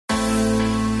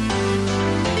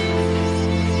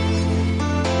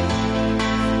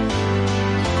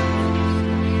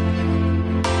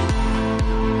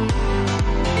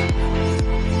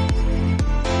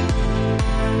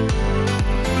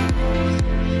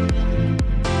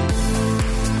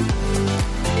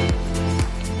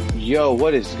Yo,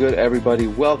 what is good, everybody?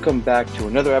 Welcome back to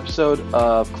another episode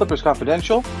of Clippers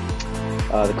Confidential,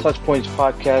 the Clutch Points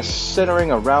podcast centering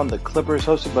around the Clippers,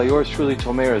 hosted by yours truly,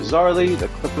 Tomer Azarly, the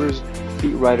Clippers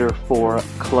beat writer for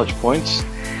Clutch Points.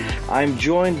 I'm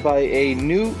joined by a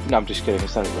new... No, I'm just kidding.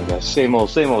 It's not even a guest. Same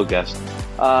old guest.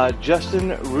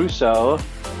 Justin Russo.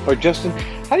 Or Justin...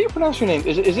 How do you pronounce your name?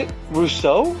 Is it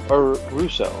Russo or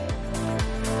Russo?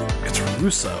 It's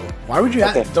Russo. Why would you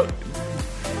ask? Are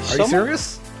you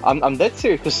serious? I'm dead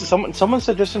serious, because someone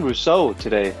said Justin Russo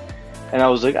today, and I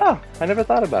was like, I never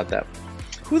thought about that.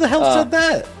 Who the hell said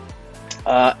that?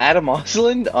 Adam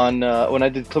Osland on when I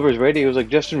did Clippers Radio, he was like,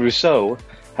 Justin Russo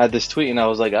had this tweet, and I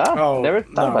was like, never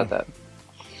thought about that.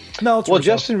 No, it's well,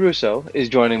 Russo. Justin Russo is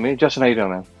joining me. Justin, how you doing,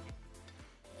 man?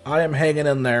 I am hanging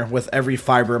in there with every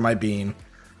fiber of my being.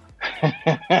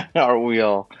 Aren't we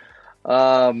all?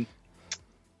 I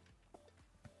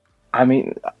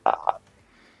mean,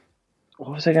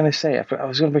 what was I going to say? I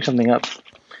was going to bring something up. This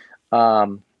is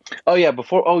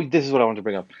what I wanted to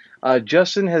bring up.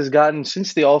 Justin has gotten,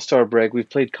 since the All-Star break, we've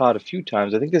played COD a few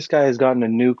times. I think this guy has gotten a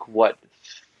nuke,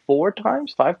 4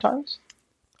 times? 5 times?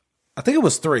 I think it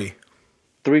was 3.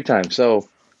 3 times. So,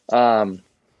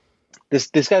 this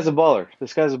guy's a baller.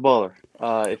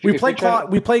 We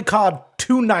played COD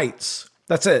 2 nights.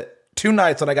 That's it. 2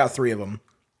 nights, and I got 3 of them.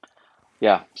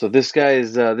 Yeah. So this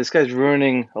guy's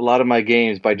ruining a lot of my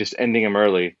games by just ending them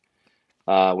early,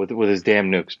 with his damn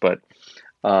nukes. But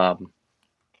I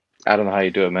don't know how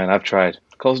you do it, man. I've tried.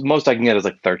 Most I can get is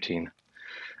 13.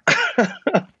 I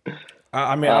mean,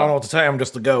 I don't know what to tell you. I'm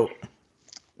just a goat.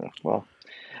 Well,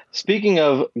 speaking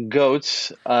of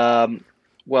goats,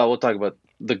 we'll talk about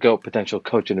the GOAT potential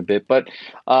coach in a bit, but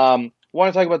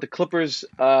want to talk about the Clippers.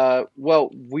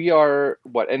 We are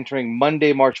entering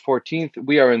Monday, March 14th.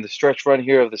 We are in the stretch run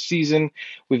here of the season.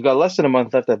 We've got less than a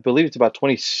month left. I believe it's about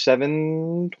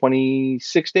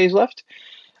 26 days left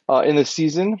in the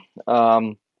season.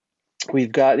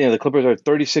 We've got, the Clippers are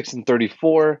 36 and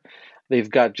 34. They've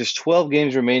got just 12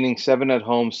 games remaining, 7 at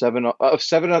home, 7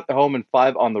 at home, and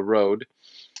 5 on the road.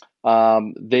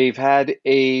 They've had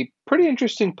a pretty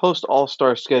interesting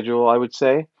post-All-Star schedule, I would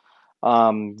say,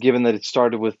 given that it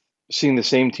started with seeing the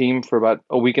same team for about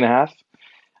a week and a half,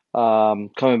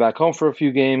 coming back home for a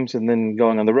few games, and then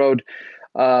going on the road.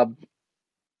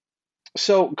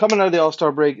 So coming out of the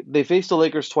All-Star break, they faced the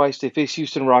Lakers twice. They faced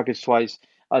Houston Rockets twice.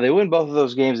 They win both of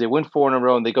those games. They win 4 in a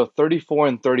row, and they go 34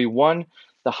 and 31.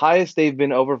 The highest they've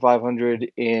been over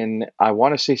 500 in, I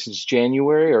want to say, since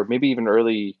January, or maybe even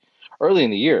early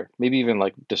in the year, maybe even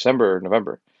December or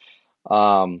November.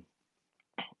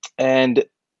 And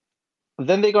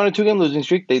then they go on a 2-game losing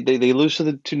streak. They lose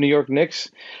to New York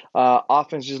Knicks.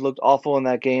 Offense just looked awful in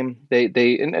that game.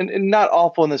 They not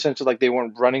awful in the sense of they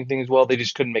weren't running things well. They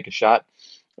just couldn't make a shot.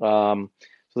 So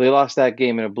they lost that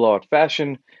game in a blowout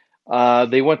fashion.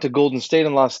 They went to Golden State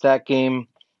and lost that game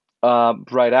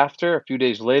right after, a few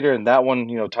days later. And that one,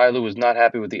 Tyler was not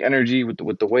happy with the energy, with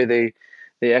the way they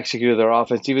executed their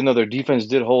offense. Even though their defense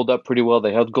did hold up pretty well,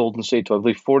 they held Golden State to, I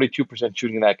believe, 42%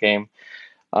 shooting in that game.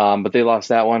 But they lost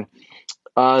that one.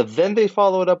 Then they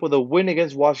followed up with a win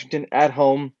against Washington at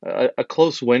home, a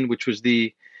close win, which was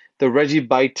the Reggie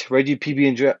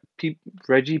PB&J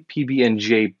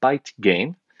Bite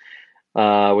game,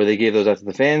 where they gave those out to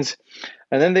the fans.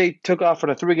 And then they took off on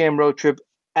a 3-game road trip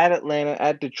at Atlanta,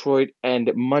 at Detroit,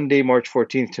 and Monday, March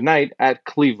 14th, tonight, at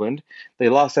Cleveland. They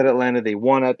lost at Atlanta. They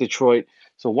won at Detroit.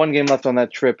 So 1 game left on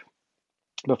that trip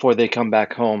before they come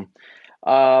back home.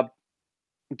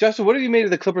 Justin, what have you made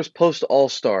of the Clippers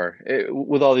post-All-Star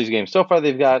with all these games? So far,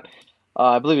 they've got,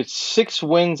 I believe it's 6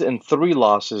 wins and 3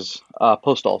 losses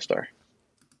post-All-Star.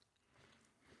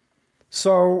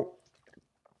 So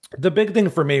the big thing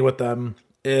for me with them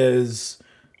is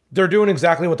they're doing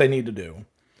exactly what they need to do,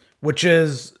 which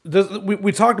is,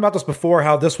 we talked about this before,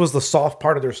 how this was the soft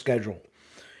part of their schedule.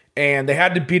 And they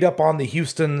had to beat up on the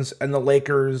Houstons and the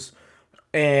Lakers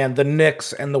and the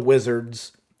Knicks and the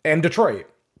Wizards and Detroit.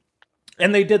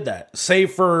 And they did that,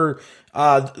 save for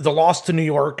the loss to New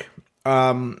York,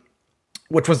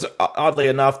 which was, oddly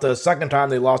enough, the second time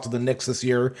they lost to the Knicks this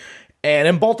year. And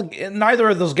in neither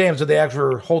of those games did they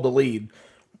actually hold a lead,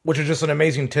 which is just an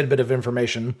amazing tidbit of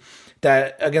information,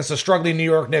 that against the struggling New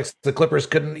York Knicks, the Clippers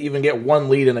couldn't even get 1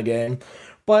 lead in a game.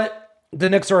 But the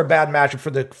Knicks are a bad matchup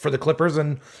for the Clippers,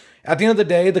 and at the end of the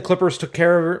day, the Clippers took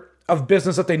care of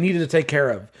business that they needed to take care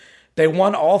of. They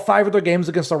won all 5 of their games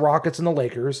against the Rockets and the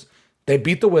Lakers. They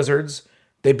beat the Wizards.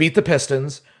 They beat the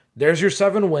Pistons. There's your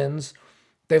 7 wins.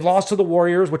 They lost to the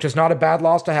Warriors, which is not a bad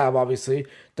loss to have, obviously.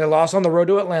 They lost on the road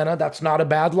to Atlanta. That's not a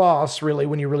bad loss, really,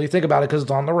 when you really think about it, because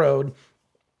it's on the road.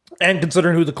 and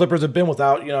considering who the Clippers have been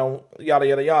without, yada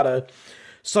yada yada.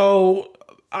 So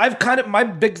I've kind of my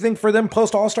big thing for them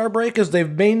post All-Star break is they've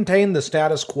maintained the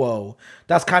status quo.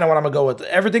 That's kind of what I'm gonna go with.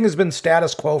 Everything has been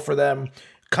status quo for them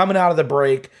coming out of the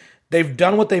break. They've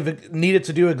done what they've needed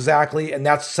to do exactly, and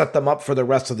that's set them up for the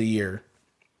rest of the year.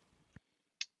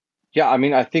 Yeah, I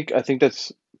mean, I think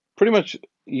that's pretty much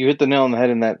you hit the nail on the head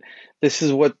in that this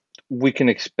is what we can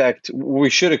expect, we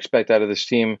should expect out of this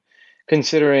team,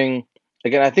 considering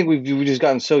again, I think we've just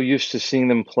gotten so used to seeing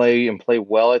them play and play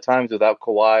well at times without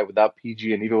Kawhi, without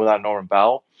PG, and even without Norman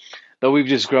Powell, that we've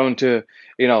just grown to,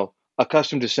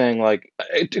 accustomed to saying like,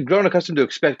 grown accustomed to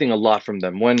expecting a lot from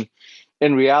them. When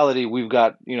in reality, we've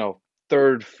got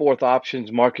third, fourth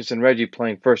options, Marcus and Reggie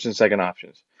playing first and second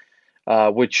options,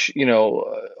 which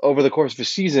over the course of a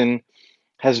season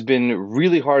has been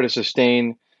really hard to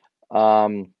sustain.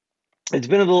 Um, it's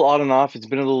been a little on and off. It's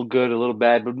been a little good, a little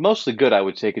bad, but mostly good, I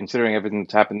would say, considering everything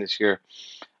that's happened this year.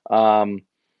 Um,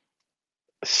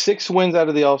 6 wins out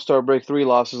of the All Star break, 3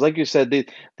 losses. Like you said, the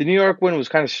New York win was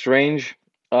kind of strange.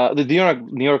 The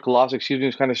New York loss, excuse me,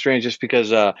 was kind of strange just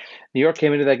because New York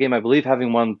came into that game, I believe,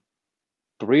 having won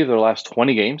 3 of their last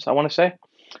 20 games. I want to say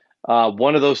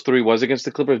one of those 3 was against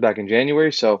the Clippers back in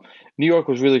January. So New York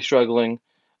was really struggling.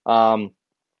 Um,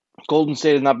 Golden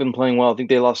State has not been playing well. I think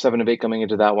they lost 7 of 8 coming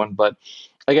into that one. But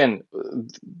again,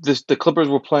 the Clippers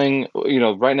were playing.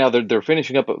 Right now they're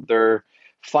finishing up their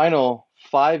final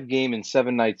 5 game and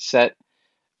 7 night set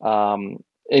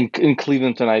in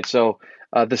Cleveland tonight. So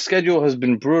the schedule has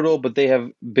been brutal, but they have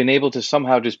been able to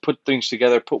somehow just put things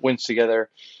together, put wins together,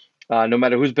 no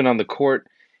matter who's been on the court,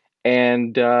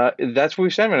 and that's where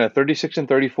we stand right now,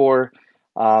 36-34.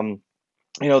 Um,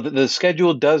 the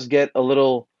schedule does get a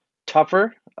little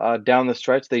tougher down the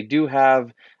stretch. They do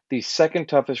have the second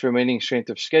toughest remaining strength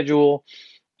of schedule,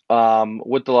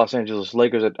 with the Los Angeles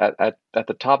Lakers at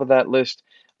the top of that list.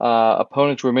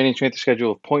 Opponents remaining strength of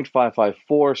schedule of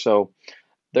 0.554. So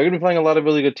they're going to be playing a lot of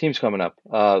really good teams coming up.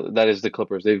 That is the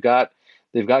Clippers. They've got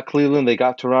Cleveland, they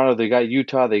got Toronto, they got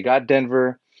Utah, they got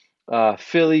Denver,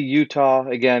 Philly, Utah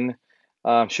again,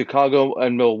 Chicago,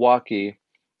 and Milwaukee,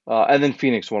 and then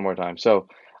Phoenix one more time. So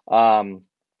um,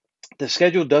 the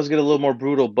schedule does get a little more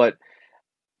brutal, but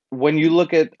when you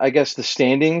look at, I guess, the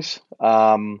standings,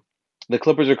 the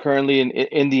Clippers are currently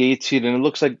in the 8th seed, and it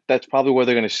looks like that's probably where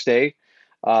they're going to stay.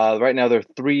 Right now, they're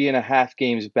 3.5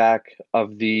 games back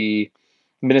of the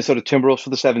Minnesota Timberwolves for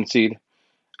the 7th seed,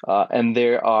 and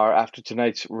there are, after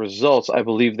tonight's results, I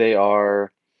believe they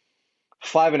are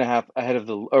 5.5 ahead of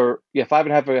or yeah, 5.5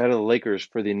 ahead of the Lakers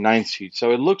for the 9th seed.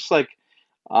 So it looks like,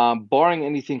 barring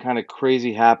anything kind of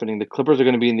crazy happening, the Clippers are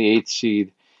going to be in the 8th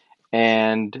seed,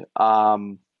 and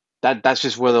that's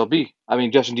just where they'll be. I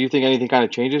mean, Justin, do you think anything kind of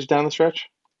changes down the stretch?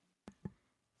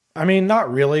 I mean,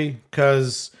 not really,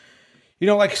 because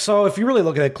so if you really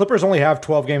look at it, Clippers only have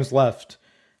 12 games left,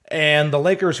 and the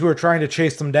Lakers, who are trying to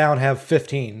chase them down, have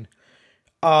 15.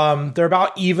 They're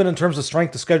about even in terms of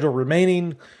strength of schedule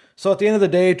remaining. So at the end of the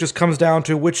day, it just comes down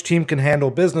to which team can handle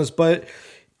business. But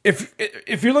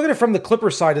if you look at it from the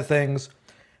Clippers side of things,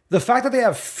 the fact that they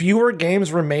have fewer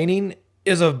games remaining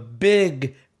is a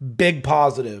big, big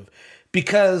positive,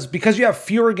 because you have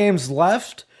fewer games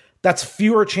left. That's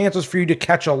fewer chances for you to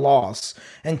catch a loss.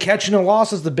 And catching a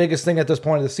loss is the biggest thing at this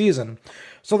point of the season.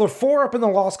 So they're 4 up in the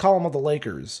loss column of the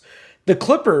Lakers. The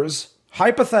Clippers,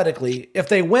 hypothetically, if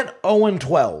they went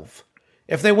 0-12,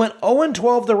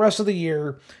 the rest of the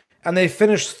year, and they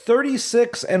finished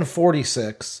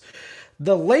 36-46,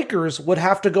 the Lakers would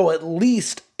have to go at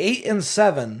least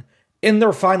 8-7 in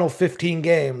their final 15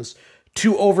 games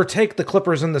to overtake the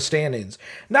Clippers in the standings.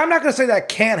 Now, I'm not going to say that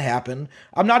can't happen.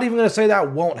 I'm not even going to say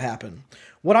that won't happen.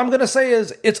 What I'm going to say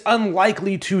is it's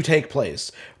unlikely to take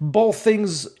place. Both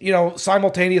things,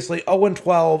 simultaneously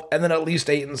 0-12 and then at least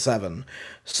 8-7.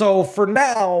 So for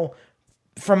now,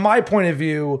 from my point of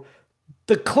view,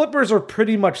 the Clippers are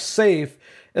pretty much safe,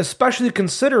 especially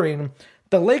considering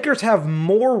the Lakers have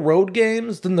more road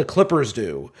games than the Clippers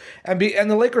do, and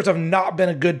the Lakers have not been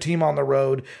a good team on the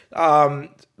road,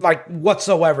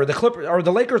 whatsoever.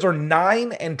 The Lakers are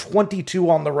 9-22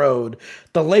 on the road.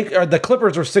 The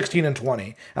Clippers are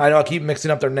 16-20. I know I keep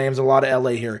mixing up their names. A lot of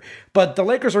LA here, but the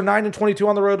Lakers are 9-22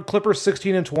 on the road. Clippers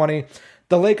 16-20.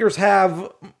 The Lakers have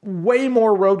way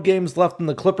more road games left than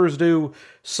the Clippers do,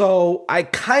 so I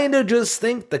kind of just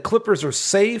think the Clippers are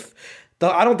safe.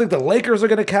 I don't think the Lakers are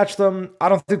going to catch them. I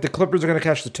don't think the Clippers are going to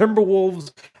catch the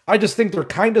Timberwolves. I just think they're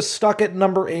kind of stuck at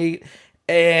number 8,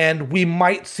 and we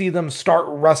might see them start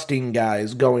resting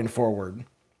guys going forward.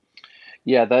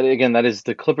 Yeah, that is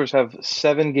the Clippers have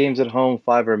 7 games at home,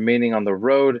 5 remaining on the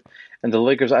road, and the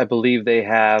Lakers, I believe they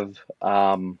have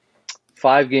 5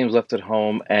 games left at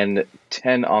home and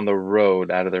 10 on the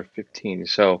road out of their 15.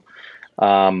 So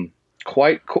um,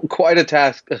 quite a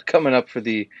task coming up for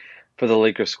the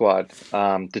Lakers squad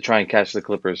to try and catch the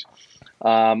Clippers.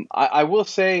 I will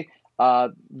say,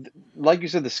 like you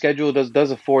said, the schedule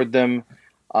does afford them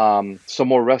some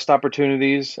more rest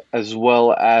opportunities, as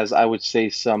well as I would say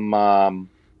some what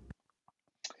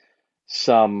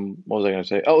was I going to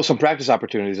say? Oh, some practice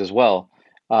opportunities as well.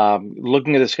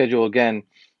 Looking at the schedule again,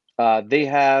 they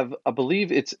have, I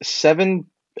believe it's seven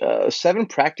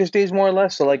practice days more or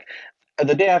less. So like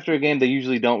the day after a game, they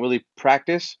usually don't really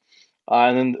practice.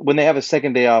 And then when they have a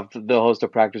second day off, they'll host a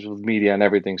practice with media and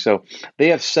everything. So they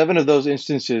have 7 of those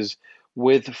instances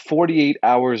with 48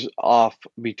 hours off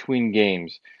between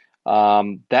games.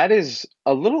 That is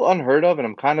a little unheard of, and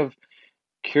I'm kind of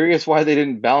curious why they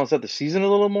didn't balance out the season a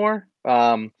little more.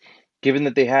 Given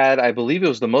that they had, I believe it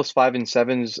was the most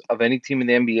 5-7s of any team in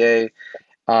the NBA.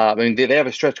 I mean, they have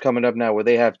a stretch coming up now where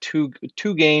they have two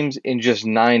games in just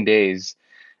 9 days,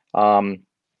 and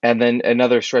then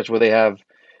another stretch where they have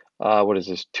what is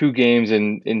this? 2 games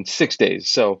in 6 days.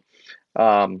 So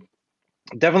um,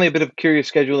 definitely a bit of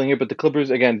curious scheduling here. But the Clippers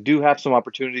again do have some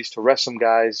opportunities to rest some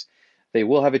guys. They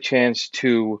will have a chance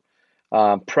to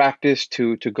practice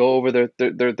to go over their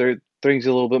things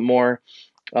a little bit more.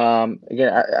 Again,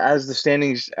 as the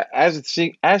standings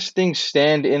as things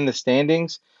stand in the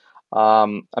standings. I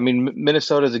mean,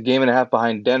 Minnesota is a game and a half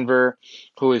behind Denver,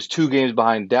 who is 2 games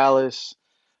behind Dallas,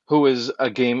 who is a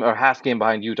game or half game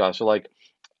behind Utah. So, like,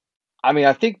 I mean,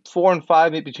 I think 4 and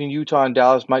 5 between Utah and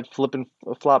Dallas might flip and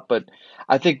flop, but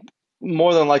I think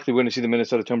more than likely we're going to see the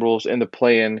Minnesota Timberwolves in the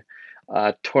play-in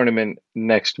tournament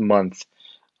next month.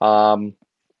 Um,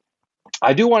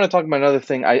 I do want to talk about another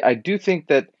thing. I do think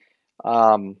that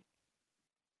um,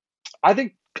 I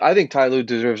think Ty Lue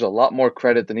deserves a lot more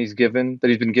credit than he's been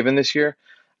given this year.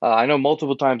 I know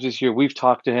multiple times this year we've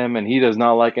talked to him, and he does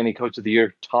not like any Coach of the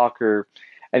Year talk or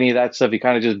any of that stuff. He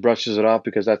kind of just brushes it off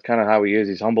because that's kind of how he is.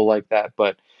 He's humble like that.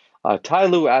 But Ty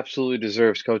Lue absolutely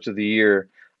deserves Coach of the Year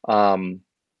um,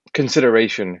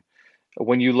 consideration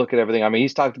when you look at everything. I mean,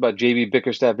 he's talked about JB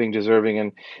Bickerstaff being deserving,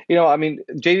 and I mean,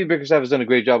 JB Bickerstaff has done a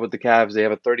great job with the Cavs. They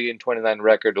have a 30-29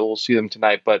 record. We'll see them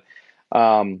tonight, but.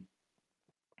 Um,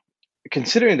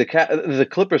 Considering the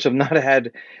Clippers have not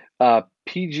had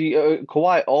PG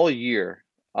Kawhi all year.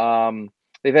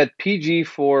 They've had PG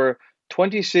for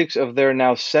 26 of their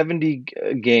now 70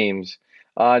 games.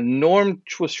 Norm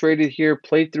was traded here,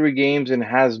 played 3 games, and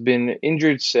has been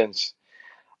injured since.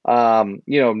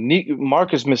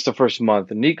 Marcus missed the first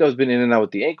month. Nico's been in and out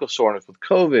with the ankle soreness with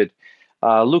COVID.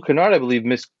 Luke Kennard, I believe,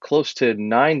 missed close to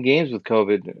 9 games with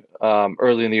COVID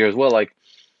early in the year as well. Like,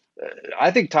 I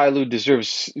think Ty Lue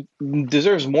deserves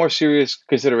more serious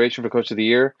consideration for Coach of the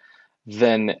Year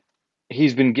than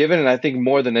he's been given, and I think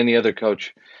more than any other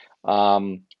coach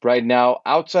right now,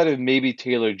 outside of maybe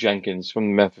Taylor Jenkins from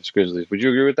the Memphis Grizzlies. Would you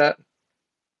agree with that?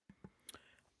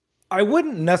 I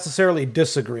wouldn't necessarily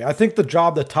disagree. I think the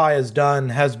job that Ty has done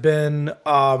has been,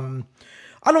 I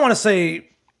don't want to say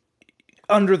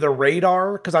under the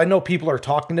radar, because I know people are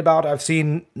talking about it. I've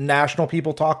seen national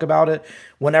people talk about it.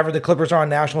 Whenever the Clippers are on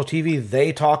national TV,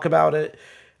 they talk about it.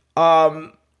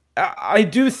 I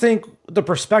do think the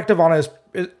perspective on it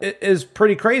is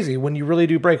pretty crazy when you really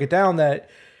do break it down, that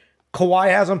Kawhi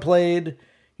hasn't played,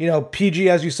 PG,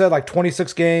 as you said, like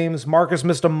 26 games. Marcus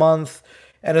missed a month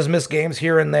and has missed games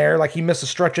here and there. Like, he missed a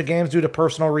stretch of games due to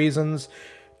personal reasons.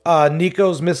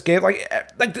 Nico's missed games.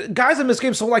 Like guys that miss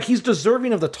games, so like he's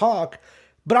deserving of the talk.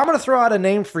 But I'm going to throw out a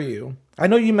name for you. I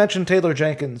know you mentioned Taylor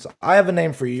Jenkins. I have a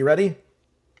name for you. You ready?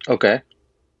 Okay.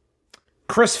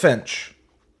 Chris Finch.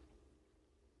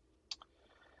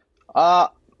 I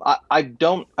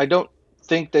don't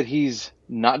think that he's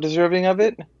not deserving of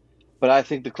it, but I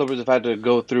think the Clippers have had to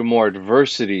go through more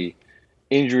adversity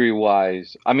injury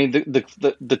wise. I mean, the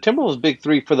Timberwolves' big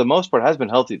three for the most part has been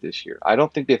healthy this year. I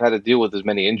don't think they've had to deal with as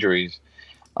many injuries.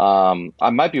 I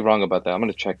might be wrong about that. I'm going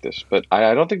to check this, but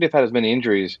I don't think they've had as many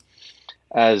injuries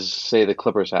as, say, the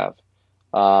Clippers have.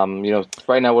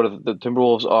 Right now, the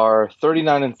Timberwolves are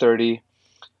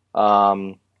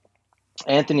 39-30.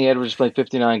 Anthony Edwards played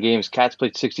 59 games. Cats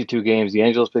played 62 games. The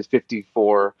Angels played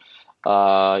 54.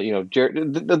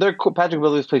 Their Patrick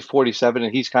Williams plays 47,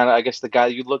 and he's kind of, I guess, the guy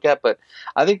you look at. But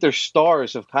I think their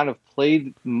stars have kind of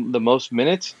played the most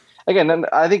minutes. Again,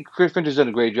 I think Chris Finch has done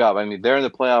a great job. I mean, they're in the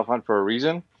playoff hunt for a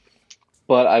reason.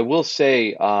 But I will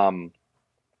say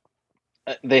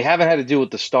they haven't had to deal with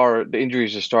the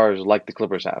injuries to stars like the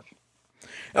Clippers have.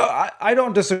 I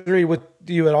don't disagree with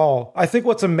you at all. I think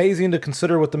what's amazing to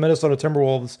consider with the Minnesota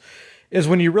Timberwolves is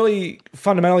when you really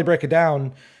fundamentally break it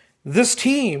down, this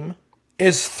team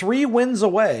is 3 wins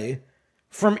away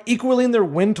from equaling their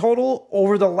win total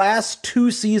over the last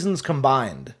 2 seasons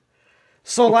combined.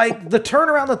 So, like, the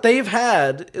turnaround that they've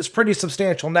had is pretty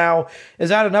substantial. Now, is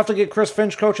that enough to get Chris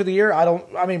Finch Coach of the Year?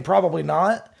 Probably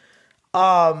not.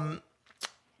 But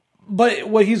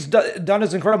what he's done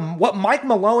is incredible. What Mike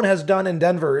Malone has done in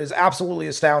Denver is absolutely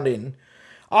astounding.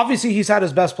 Obviously, he's had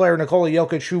his best player, Nikola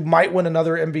Jokic, who might win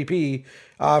another MVP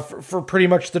for pretty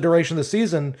much the duration of the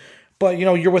season. But,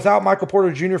 you're without Michael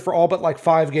Porter Jr. for all but like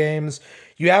 5 games.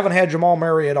 You haven't had Jamal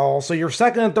Murray at all. So your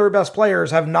second and third best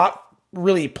players have not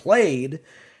really played.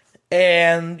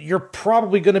 And you're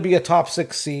probably going to be a top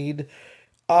 6 seed.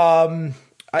 Another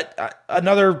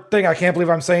thing I can't believe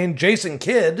I'm saying, Jason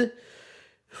Kidd,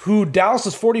 who Dallas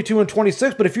is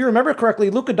 42-26, but if you remember correctly,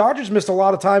 Luka Doncic missed a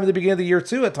lot of time at the beginning of the year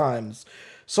too at times.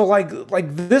 So like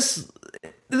this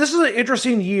is an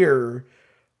interesting year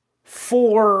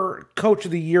for Coach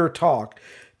of the Year talk,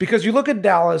 because you look at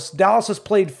Dallas. Dallas has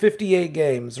played 58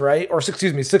 games, right? Or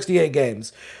excuse me, 68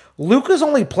 games. Luka's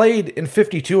only played in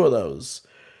 52 of those.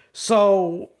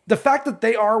 So the fact that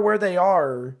they are where they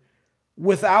are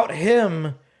without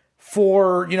him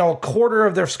for, a quarter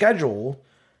of their schedule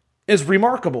is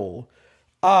remarkable.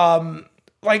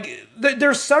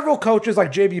 There's several coaches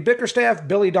like JB Bickerstaff,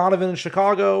 Billy Donovan in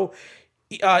Chicago,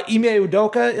 Ime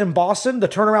Udoka in Boston. The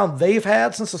turnaround they've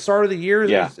had since the start of the year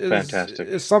is fantastic.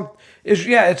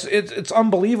 It's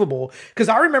unbelievable. Because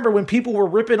I remember when people were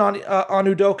ripping on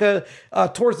Udoka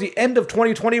towards the end of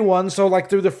 2021, so like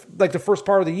through the first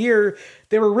part of the year,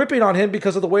 they were ripping on him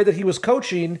because of the way that he was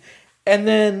coaching, and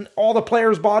then all the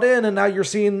players bought in, and now you're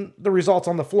seeing the results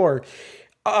on the floor.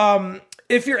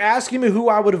 If you're asking me who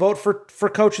I would vote for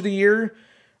Coach of the Year,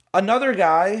 another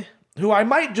guy who I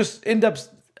might just end up...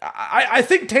 I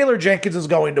think Taylor Jenkins is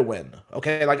going to win.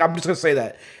 Okay, I'm just going to say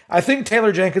that. I think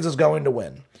Taylor Jenkins is going to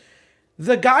win.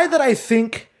 The guy that I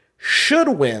think should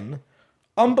win,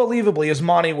 unbelievably, is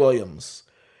Monty Williams.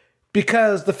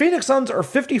 Because the Phoenix Suns are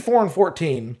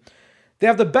 54-14. They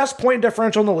have the best point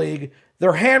differential in the league.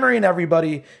 They're hammering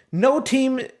everybody. No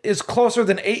team is closer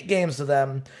than 8 games to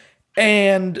them.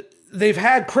 And they've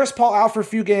had Chris Paul out for a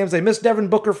few games. They missed Devin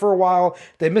Booker for a while.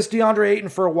 They missed DeAndre Ayton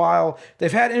for a while. They've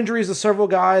had injuries to several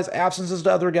guys, absences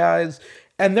to other guys,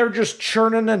 and they're just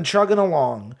churning and chugging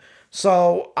along.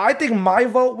 So I think my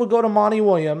vote would go to Monty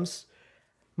Williams.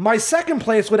 My second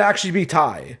place would actually be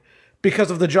Ty, because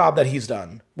of the job that he's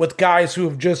done with guys who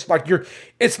have just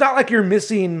it's not like you're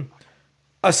missing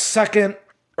a second,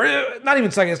 or not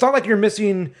even second. It's not like you're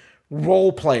missing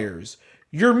role players.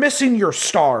 You're missing your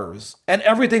stars, and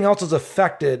everything else is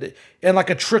affected in like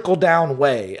a trickle-down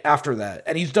way after that.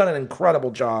 And he's done an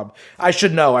incredible job. I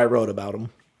should know. I wrote about him.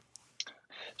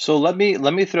 So let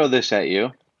me throw this at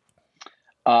you.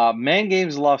 Man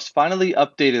Games Lost finally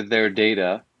updated their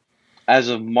data as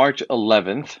of March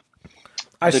 11th.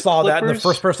 I saw that, and the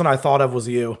first person I thought of was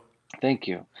you. Thank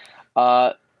you.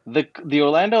 The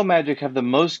Orlando Magic have the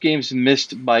most games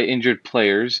missed by injured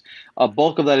players. A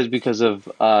bulk of that is because of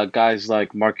guys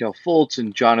like Markelle Fultz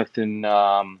and Jonathan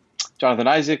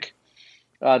Isaac.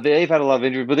 They've had a lot of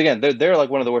injuries, but again, they're like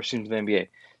one of the worst teams in the NBA.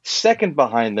 Second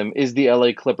behind them is the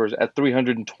LA Clippers at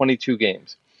 322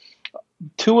 games.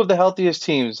 2 of the healthiest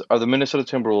teams are the Minnesota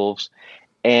Timberwolves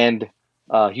and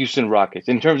Houston Rockets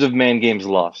in terms of man games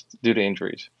lost due to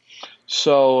injuries.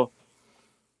 So,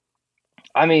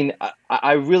 I mean,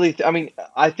 I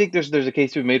think there's a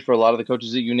case to be made for a lot of the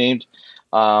coaches that you named.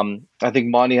 I think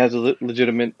Monty has a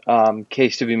legitimate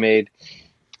case to be made,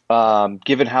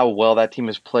 given how well that team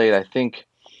has played. I think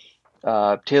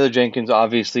Taylor Jenkins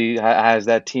obviously has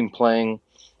that team playing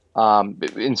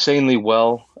insanely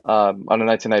well on a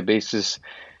night-to-night basis.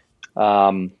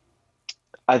 I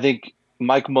think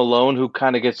Mike Malone, who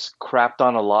kind of gets crapped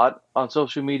on a lot on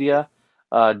social media,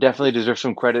 definitely deserves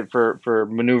some credit for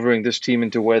maneuvering this team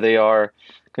into where they are,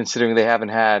 considering they haven't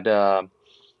had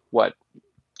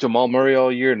Jamal Murray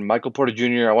all year and Michael Porter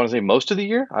Jr. I want to say most of the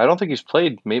year. I don't think he's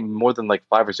played maybe more than like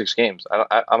 5 or 6 games.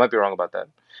 I might be wrong about that,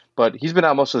 but he's been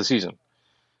out most of the season.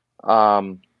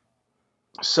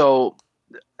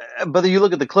 But you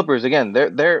look at the Clippers again;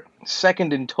 they're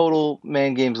second in total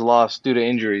man games lost due to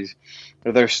injuries.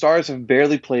 Their stars have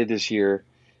barely played this year.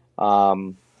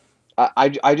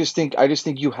 I just think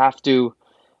you have to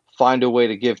find a way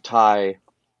to give Ty,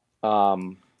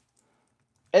 and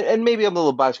maybe I'm a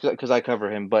little biased because I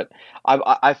cover him, but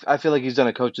I feel like he's done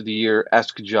a Coach of the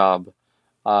Year-esque job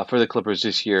for the Clippers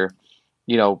this year.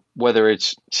 Whether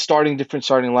it's different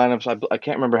starting lineups, I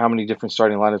can't remember how many different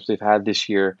starting lineups they've had this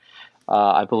year.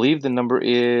 I believe the number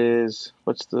is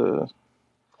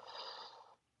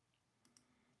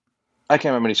I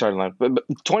can't remember any starting lineup, but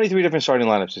 23 different starting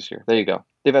lineups this year. There you go.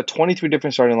 They've had 23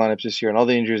 different starting lineups this year, and all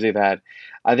the injuries they've had.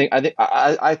 I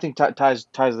think Ty's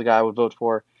the guy I would vote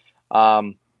for.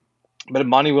 Um, but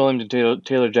Monty Williams and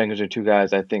Taylor Jenkins are two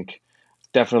guys I think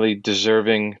definitely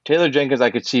deserving. Taylor Jenkins, I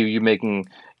could see you making,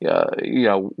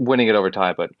 winning it over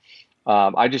Ty, but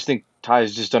I just think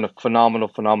Ty's just done a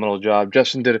phenomenal job.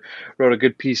 Justin wrote a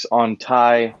good piece on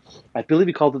Ty. I believe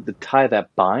he called it the tie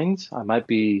that binds. I might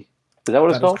be. Is that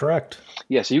what it's That is called? correct.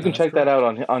 Yeah, so you can That is check that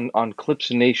correct. out on Clips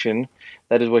Nation.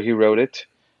 That is what he wrote it.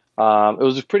 It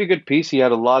was a pretty good piece. He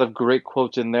had a lot of great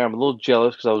quotes in there. I'm a little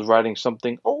jealous because I was writing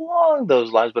something along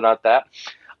those lines, but not that.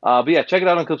 But yeah, check it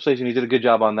out on Clips Nation. He did a good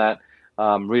job on that.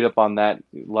 Read up on that.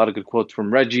 A lot of good quotes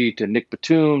from Reggie to Nick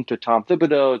Batum to Tom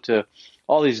Thibodeau to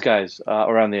all these guys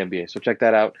around the NBA. So check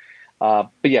that out. But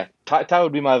yeah, Ty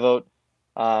would be my vote.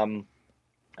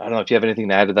 I don't know if you have anything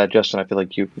to add to that, Justin. I feel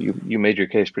like you made your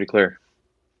case pretty clear.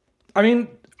 I mean,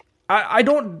 I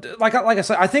don't like I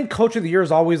said. I think Coach of the Year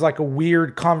is always like a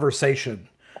weird conversation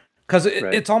because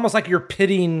Right. it's almost like you're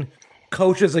pitting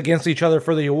coaches against each other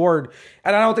for the award,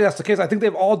 and I don't think that's the case. I think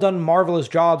they've all done marvelous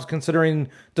jobs considering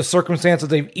the circumstances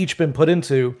they've each been put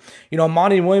into.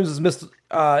 Monty Williams has missed.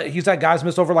 He's had guys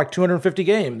miss over like 250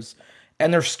 games,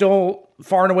 and they're still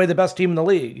far and away the best team in the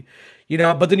league.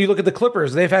 But then you look at the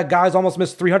Clippers; they've had guys almost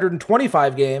miss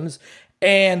 325 games,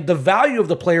 and the value of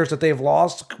the players that they've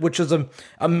lost, which is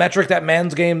a metric that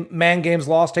man games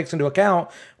lost takes into account,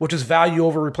 which is value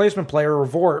over replacement player or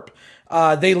VORP.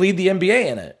 They lead the NBA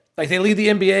in it. Like they lead the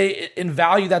NBA in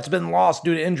value that's been lost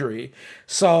due to injury.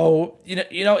 So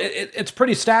it's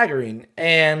pretty staggering.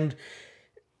 And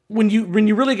when you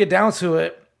really get down to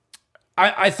it,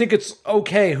 I think it's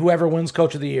okay whoever wins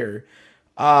Coach of the Year.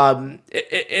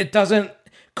 It doesn't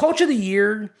Coach of the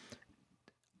Year,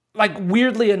 like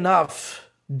weirdly enough,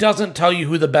 doesn't tell you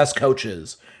who the best coach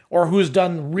is or who's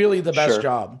done really the best Sure.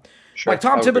 job. Sure. Like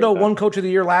Tom I would agree with Thibodeau that. won Coach of the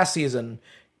Year last season,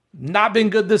 not been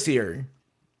good this year.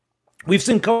 We've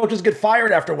seen coaches get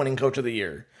fired after winning Coach of the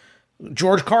Year.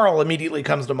 George Karl immediately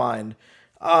comes to mind.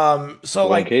 So Dwayne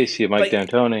like, Casey, Mike like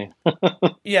D'Antoni.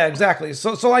 yeah, exactly.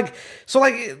 So like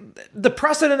the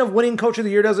precedent of winning Coach of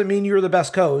the Year doesn't mean you're the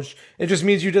best coach. It just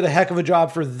means you did a heck of a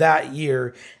job for that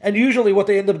year. And usually, what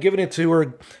they end up giving it to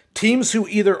are teams who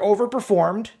either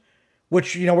overperformed,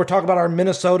 which we're talking about our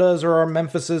Minnesotas or our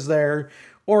Memphises there,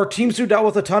 or teams who dealt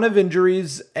with a ton of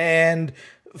injuries and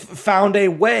found a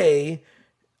way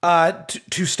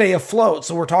to stay afloat.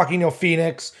 So we're talking,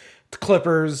 Phoenix, the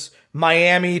Clippers,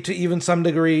 Miami to even some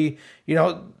degree,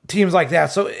 teams like that.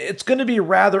 So it's going to be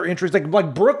rather interesting.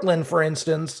 Like Brooklyn, for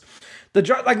instance, the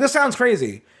job, like this sounds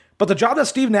crazy, but the job that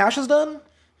Steve Nash has done,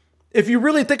 if you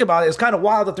really think about it, it's kind of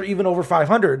wild that they're even over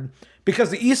 500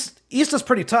 because the East is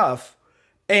pretty tough.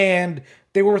 And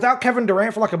they were without Kevin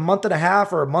Durant for like a month and a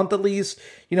half or a month at least.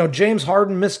 James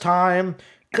Harden missed time.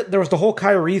 There was the whole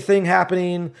Kyrie thing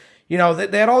happening. They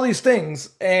had all these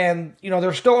things, and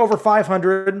they're still over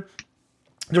 500.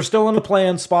 They're still in the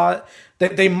play-in spot.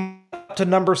 They might up to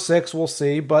number 6. We'll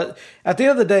see. But at the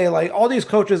end of the day, like all these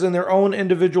coaches in their own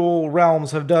individual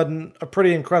realms have done a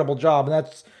pretty incredible job, and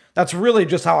that's really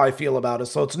just how I feel about it.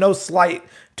 So it's no slight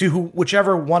to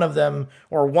whichever one of them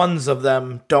or ones of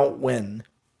them don't win.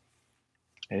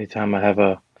 Anytime I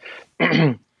have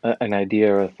an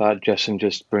idea or a thought, Justin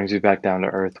just brings me back down to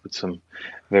earth with some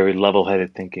very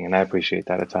level-headed thinking, and I appreciate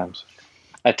that at times.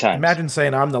 At times. Imagine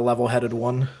saying I'm the level-headed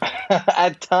one.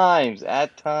 At times.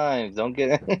 At times. Don't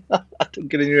get don't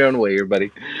get in your own way here,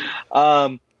 buddy.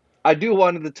 Um, I do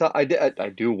wanted to talk. I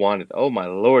do wanted. Oh my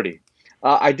lordy.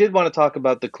 I did want to talk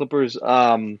about the Clippers'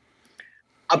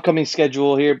 upcoming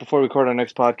schedule here before we record our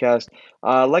next podcast.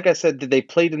 Like I said, they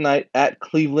play tonight at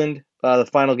Cleveland, the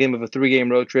final game of a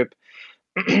 3-game road trip.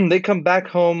 They come back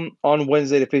home on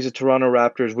Wednesday to face the Toronto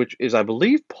Raptors, which is, I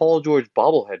believe, Paul George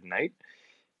bobblehead night.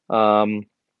 Um,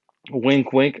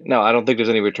 Wink, wink. No, I don't think there's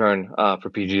any return for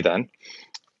PG then.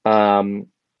 Um,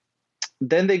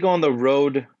 then they go on the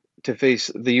road to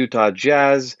face the Utah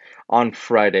Jazz on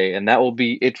Friday, and that will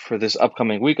be it for this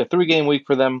upcoming week. A 3-game week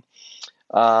for them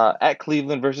at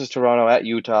Cleveland versus Toronto at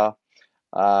Utah.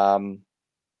 Um,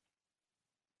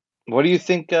 what do you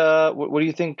think? What do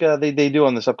you think they do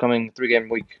on this upcoming 3-game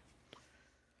week?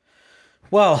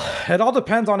 Well, it all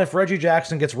depends on if Reggie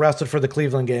Jackson gets rested for the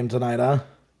Cleveland game tonight, huh?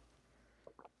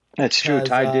 That's true. Because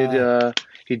Ty did.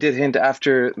 He did hint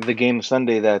after the game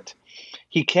Sunday that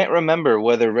he can't remember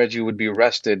whether Reggie would be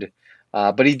rested,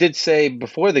 but he did say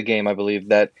before the game, I believe,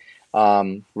 that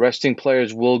resting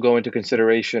players will go into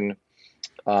consideration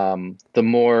the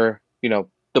more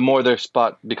the more their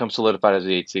spot becomes solidified as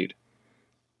the 8th seed.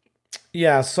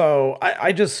 yeah, so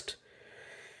I just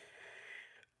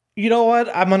You know what?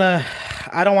 I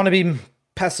don't want to be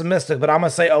pessimistic, but I'm gonna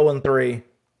say 0-3.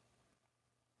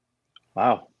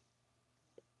 Wow,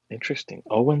 interesting.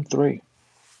 0-3.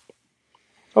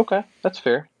 Okay, that's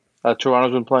fair.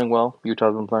 Toronto's been playing well.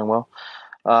 Utah's been playing well.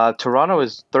 Toronto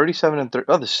is 37-30.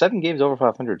 Oh, the 7 games over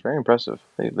 500. Very impressive.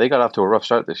 They got off to a rough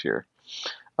start this year.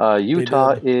 They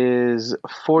Utah did. is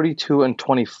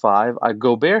 42-25.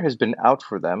 Gobert has been out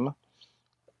for them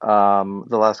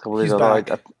the last couple of days. He's Although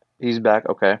back. he's back.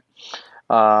 Okay.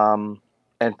 Um,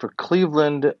 and for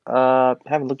Cleveland,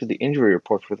 haven't looked at the injury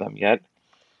report for them yet.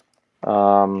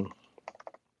 Um,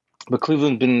 but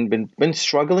Cleveland's been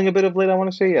struggling a bit of late. I want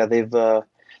to say, yeah,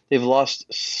 they've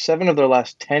lost 7 of their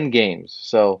last 10 games.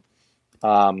 So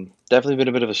definitely been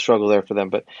a bit of a struggle there for them.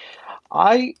 But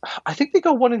I I think they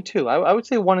go 1-2. I would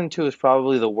say 1-2 is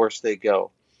probably the worst they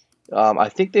go. I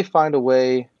think they find a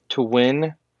way to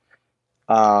win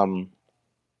um,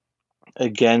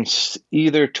 against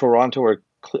either Toronto or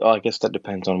I guess that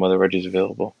depends on whether Reggie's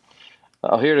available.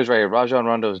 Oh, here it is right here. Rajon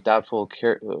Rondo is doubtful.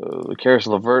 Karis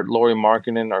LeVert, Lauri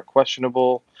Markkanen are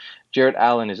questionable. Jarrett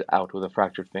Allen is out with a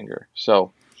fractured finger.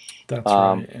 So That's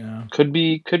um, right. Yeah. could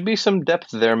be some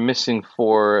depth there missing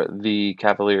for the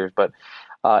Cavaliers. But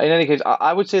in any case,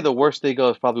 I would say the worst they go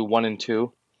is probably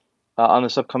 1-2 on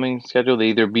this upcoming schedule. They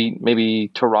either beat maybe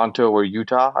Toronto or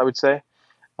Utah, I would say.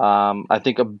 I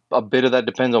think a bit of that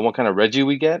depends on what kind of Reggie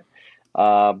we get,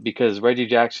 because Reggie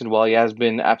Jackson, while he has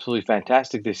been absolutely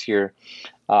fantastic this year,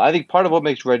 I think part of what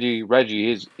makes Reggie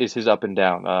is his up and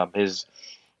down.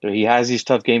 He has these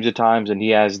tough games at times, and he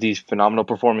has these phenomenal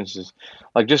performances.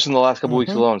 Like just in the last couple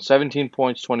weeks Mm-hmm. alone, 17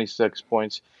 points, 26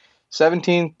 points,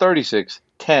 17, 36,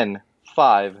 10,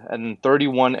 5, and then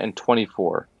 31 and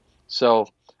 24. So,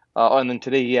 and then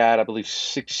today he had, I believe,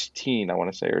 16, I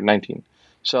want to say, or 19.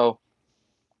 So,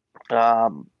 a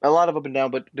lot of up and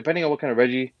down, but depending on what kind of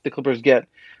Reggie the Clippers get,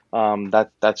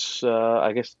 that's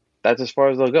I guess that's as far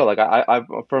as they'll go. Like I'm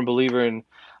a firm believer in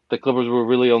the Clippers will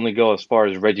really only go as far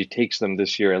as Reggie takes them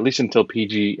this year, at least until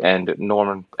PG and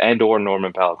Norman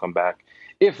Powell come back,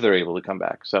 if they're able to come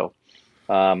back. So,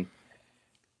 um,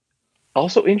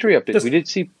 also injury updates. This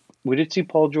We did see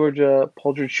Paul George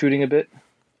shooting a bit.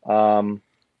 Um,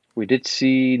 we did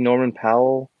see Norman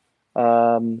Powell.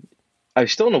 Um,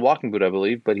 He's still in the walking boot, I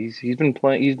believe, but he's been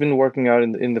playing. He's been working out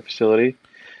in the facility.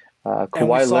 and we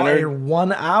Kawhi saw a Leonard.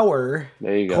 1 hour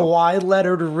There you go. Kawhi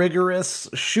Leonard rigorous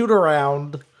shoot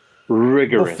around before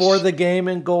Rigorous, the game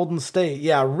in Golden State.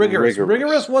 Yeah, rigorous. Rigorous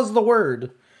rigorous. was the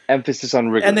word. Emphasis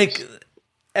on And they rigorous.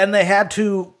 and they had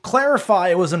to clarify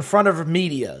it was in front of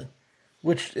media,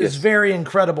 which is Yes, very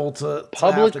incredible to have to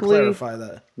publicly, clarify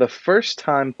that. the first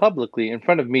time publicly in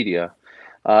front of media.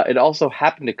 It also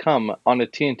happened to come on a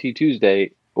TNT Tuesday,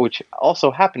 which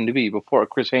also happened to be before a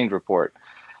Chris Haynes report.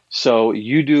 So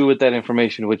you do with that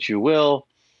information what you will.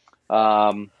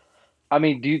 Um, I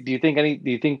mean, do you think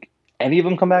any of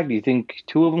them come back? Do you think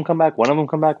two of them come back? One of them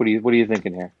come back? What are you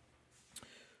thinking here?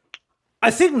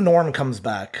 I think Norm comes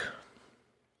back.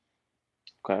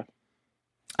 Okay.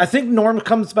 I think Norm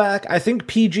comes back. I think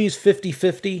PG's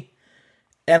 50-50.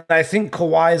 And I think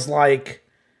Kawhi's like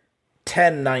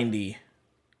 10-90.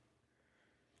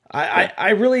 Okay.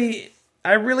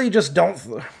 I really just don't,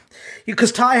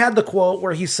 because Ty had the quote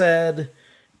where he said,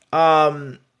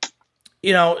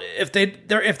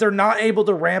 if they're not able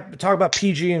to ramp, talk about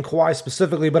PG and Kawhi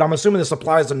specifically, but I'm assuming this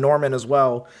applies to Norman as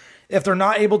well. If they're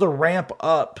not able to ramp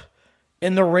up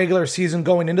in the regular season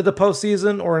going into the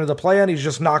postseason or into the play-in, he's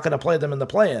just not going to play them in the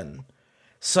play-in.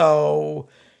 So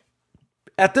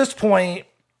at this point,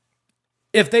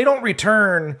 if they don't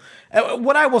return,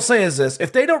 what I will say is this: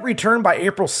 if they don't return by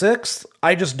April 6th,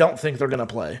 I just don't think they're going to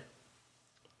play.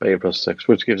 By April 6th,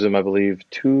 which gives them, I believe,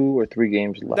 2 or 3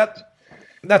 games left. That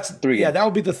that's Three yeah, that games.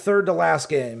 would be the third to last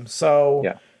game. So,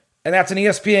 Yeah. and that's an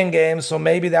ESPN game, so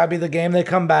maybe that'd be the game they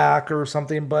come back or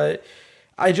something. But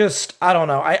I don't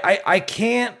know. I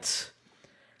can't.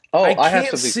 Oh, I I have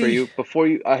can't something for see. you. Before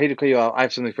you, I hate to cut you off. I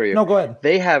have something for you. No, go ahead.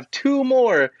 They have 2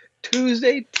 more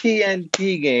Tuesday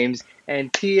TNT games,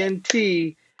 and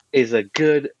TNT is a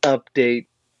good update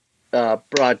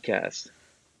broadcast.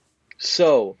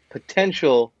 So,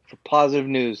 potential for positive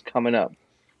news coming up.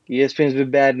 ESPN's been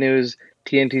bad news.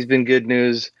 TNT's been good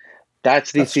news.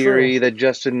 That's the That's true. theory that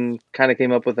Justin kind of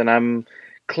came up with, and I'm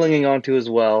clinging on to as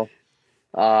well.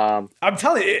 Um, I'm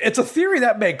telling you, it's a theory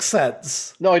that makes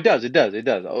sense. no, it does. It does. It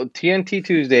does. Oh, TNT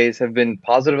Tuesdays have been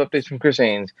positive updates from Chris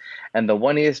Haynes, and the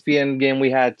one ESPN game we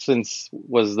had since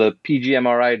was the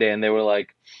PGMRI day, and they were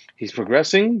like, he's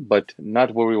progressing, but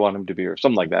not where we want him to be, or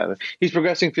something like that. He's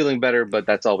progressing, feeling better, but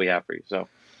that's all we have for you. So,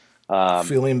 um,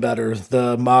 Feeling better.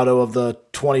 The motto of the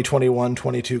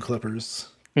 2021-22 Clippers.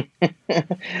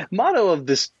 Motto of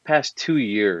this past 2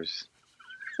 years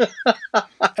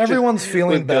Everyone's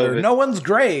feeling with better. COVID. No one's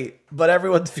great, but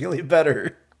everyone's feeling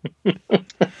better.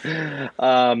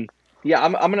 Yeah,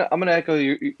 I'm gonna echo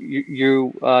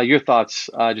your thoughts.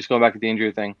 Just going back to the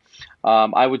injury thing,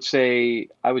 I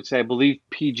believe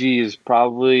PG is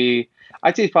probably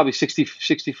I'd say it's probably 60,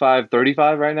 65,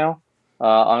 35 right now.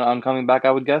 On coming back,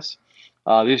 I would guess.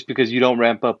 Just because you don't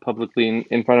ramp up publicly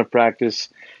in front of practice,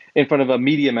 in front of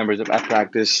media members at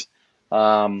practice,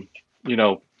 um, you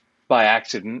know, by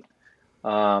accident.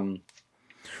 Um,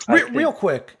 I Real think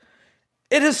quick,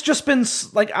 it has just been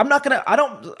like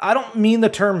I don't mean the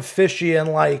term fishy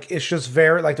and like it's just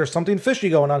very like there's something fishy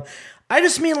going on. I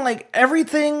just mean like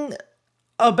everything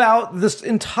about this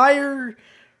entire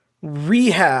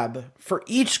rehab for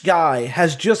each guy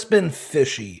has just been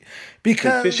fishy it's fishy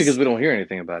because because we don't hear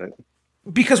anything about it.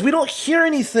 because we don't hear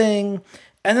anything,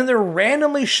 and then they're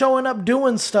randomly showing up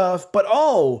doing stuff, but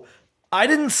oh, I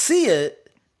didn't see it,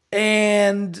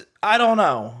 and I don't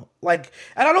know. Like,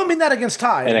 and I don't mean that against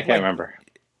Ty. And I can't Like, remember.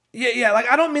 yeah, like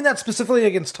I don't mean that specifically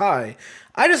against Ty.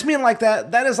 I just mean like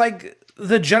that is like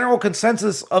the general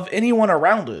consensus of anyone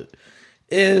around it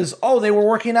is, oh, they were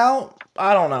working out?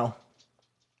 I don't know.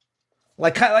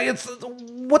 Like, it's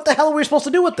what the hell are we supposed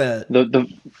to do with that?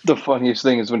 The funniest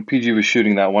thing is when PG was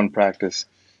shooting that one practice,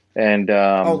 and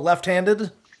Oh,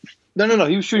 left-handed? no,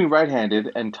 he was shooting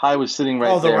right-handed, and Ty was sitting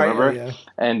right Oh, the there. right, Remember? yeah.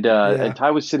 And Yeah. and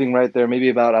Ty was sitting right there, maybe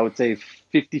about I would say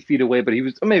 50 feet away, but he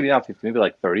was maybe not 50, maybe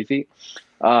like 30 feet.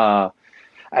 Uh,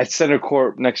 at center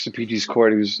court next to PG's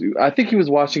court, I think he was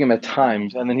watching him at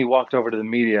times, and then he walked over to the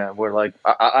media. And we're like,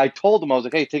 I told him I was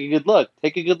like, hey, take a good look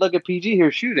at PG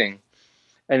here shooting,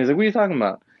 and he's like, what are you talking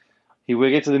about?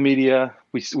 We get to the media,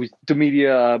 the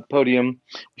media podium,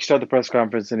 we start the press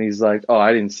conference, and he's like, oh,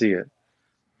 I didn't see it.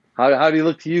 How do you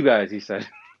look to you guys? He said.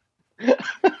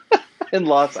 And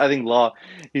I think Law,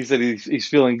 he said he's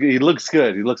feeling good. He looks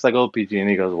good. He looks like old PG, and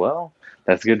he goes, well,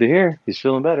 that's good to hear. He's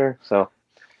feeling better. So,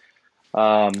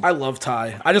 I love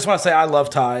Ty. I just want to say I love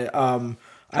Ty. I've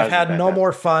Ty's had no fantastic.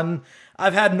 more fun.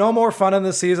 I've had no more fun in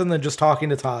this season than just talking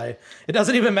to Ty. It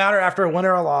doesn't even matter after a win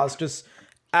or a loss. Just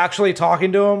actually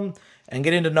talking to him and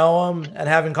getting to know him and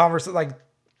having conversations. Like,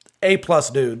 A+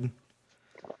 dude.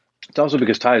 It's also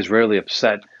because Ty is rarely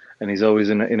upset, and he's always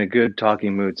in a good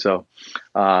talking mood. So,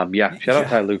 yeah, shout out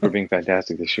Ty Lue for being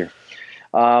fantastic this year.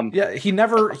 Yeah, he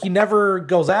never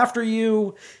goes after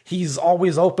you. He's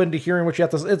always open to hearing what you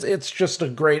have to say. It's just a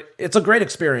great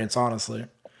experience, honestly.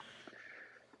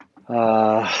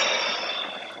 Man,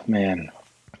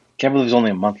 can't believe there's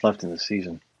only a month left in the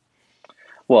season.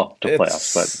 Well, to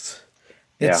playoffs,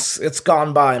 but It's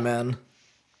gone by, man.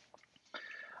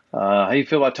 how do you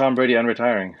feel about Tom Brady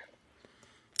unretiring?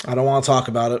 I don't want to talk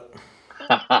about it.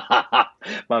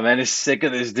 My man is sick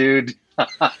of this dude.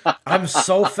 I'm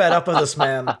so fed up of this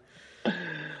man.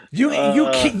 You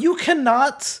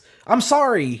cannot. I'm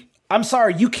sorry.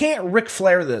 You can't Ric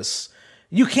Flair this.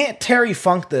 You can't Terry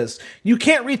Funk this. You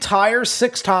can't retire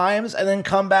 6 times and then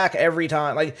come back every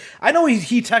time. Like, I know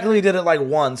he technically did it like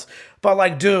once, but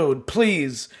like, dude,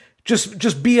 please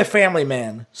just be a family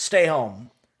man. Stay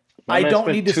home. I Man don't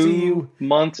spent need to see you. 2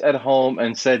 months at home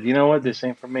and said, you know what, this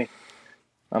ain't for me.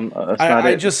 That's not I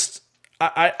it. just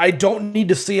I don't need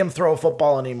to see him throw a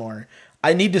football anymore.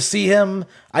 I need to see him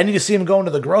going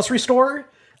to the grocery store.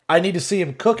 I need to see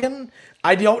him cooking.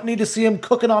 I don't need to see him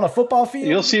cooking on a football field.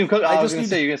 You'll see him cook. I was just going to need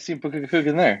say, you're going to see him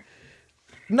cooking there.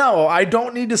 No, I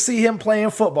don't need to see him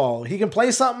playing football. He can play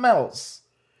something else.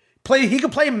 He can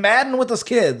play Madden with his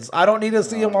kids. I don't need to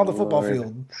see him on the football Lord,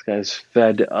 field. This guy's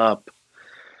fed up.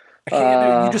 I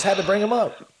can't, you just had to bring him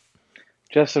up.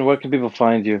 Justin, where can people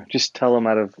find you? Just tell them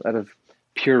out of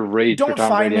pure rage for Don't Tom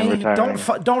find Brady me. retiring.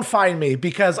 Don't find me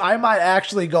because I might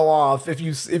actually go off if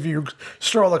you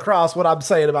stroll across what I'm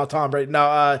saying about Tom Brady.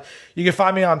 Now, you can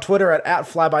find me on Twitter at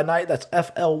 @flybynight. That's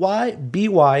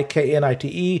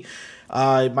FLYBYKNITE.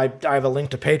 I have a link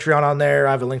to Patreon on there.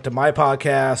 I have a link to my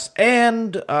podcast,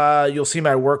 and you'll see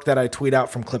my work that I tweet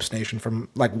out from Clips Nation from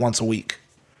like once a week.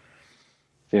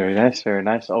 Very nice, very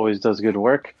nice. Always does good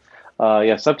work.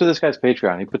 Yeah, sub to this guy's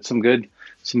Patreon. He puts some good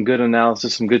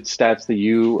analysis, some good stats that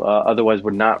you otherwise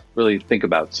would not really think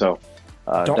about. So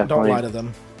Don't lie to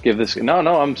them. Give this. No,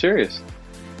 I'm serious.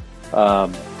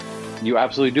 You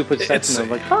absolutely do put stats in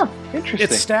there. Like, huh, interesting.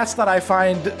 It's stats that I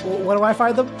find. What do I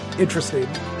find them? Interesting.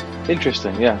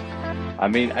 Interesting, yeah. I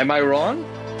mean, am I wrong?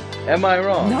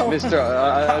 No. Mister?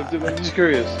 I'm just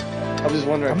curious. I was just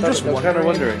wondering. I was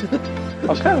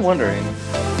kind of wondering.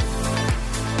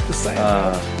 Just saying.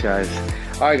 Guys.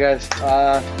 All right, guys.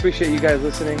 Appreciate you guys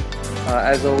listening.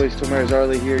 As always, Tomer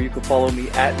Azarly here. You can follow me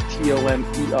at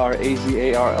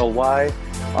TOMERAZARLY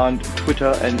on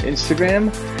Twitter and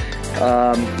Instagram.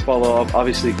 Follow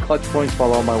obviously Clutch Points.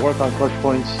 Follow all my work on Clutch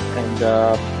Points. And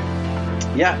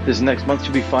yeah, this next month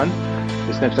should be fun.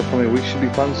 This next upcoming week should be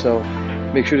fun. So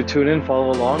make sure to tune in,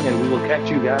 follow along, and we will catch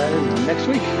you guys next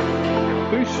week.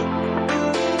 Peace.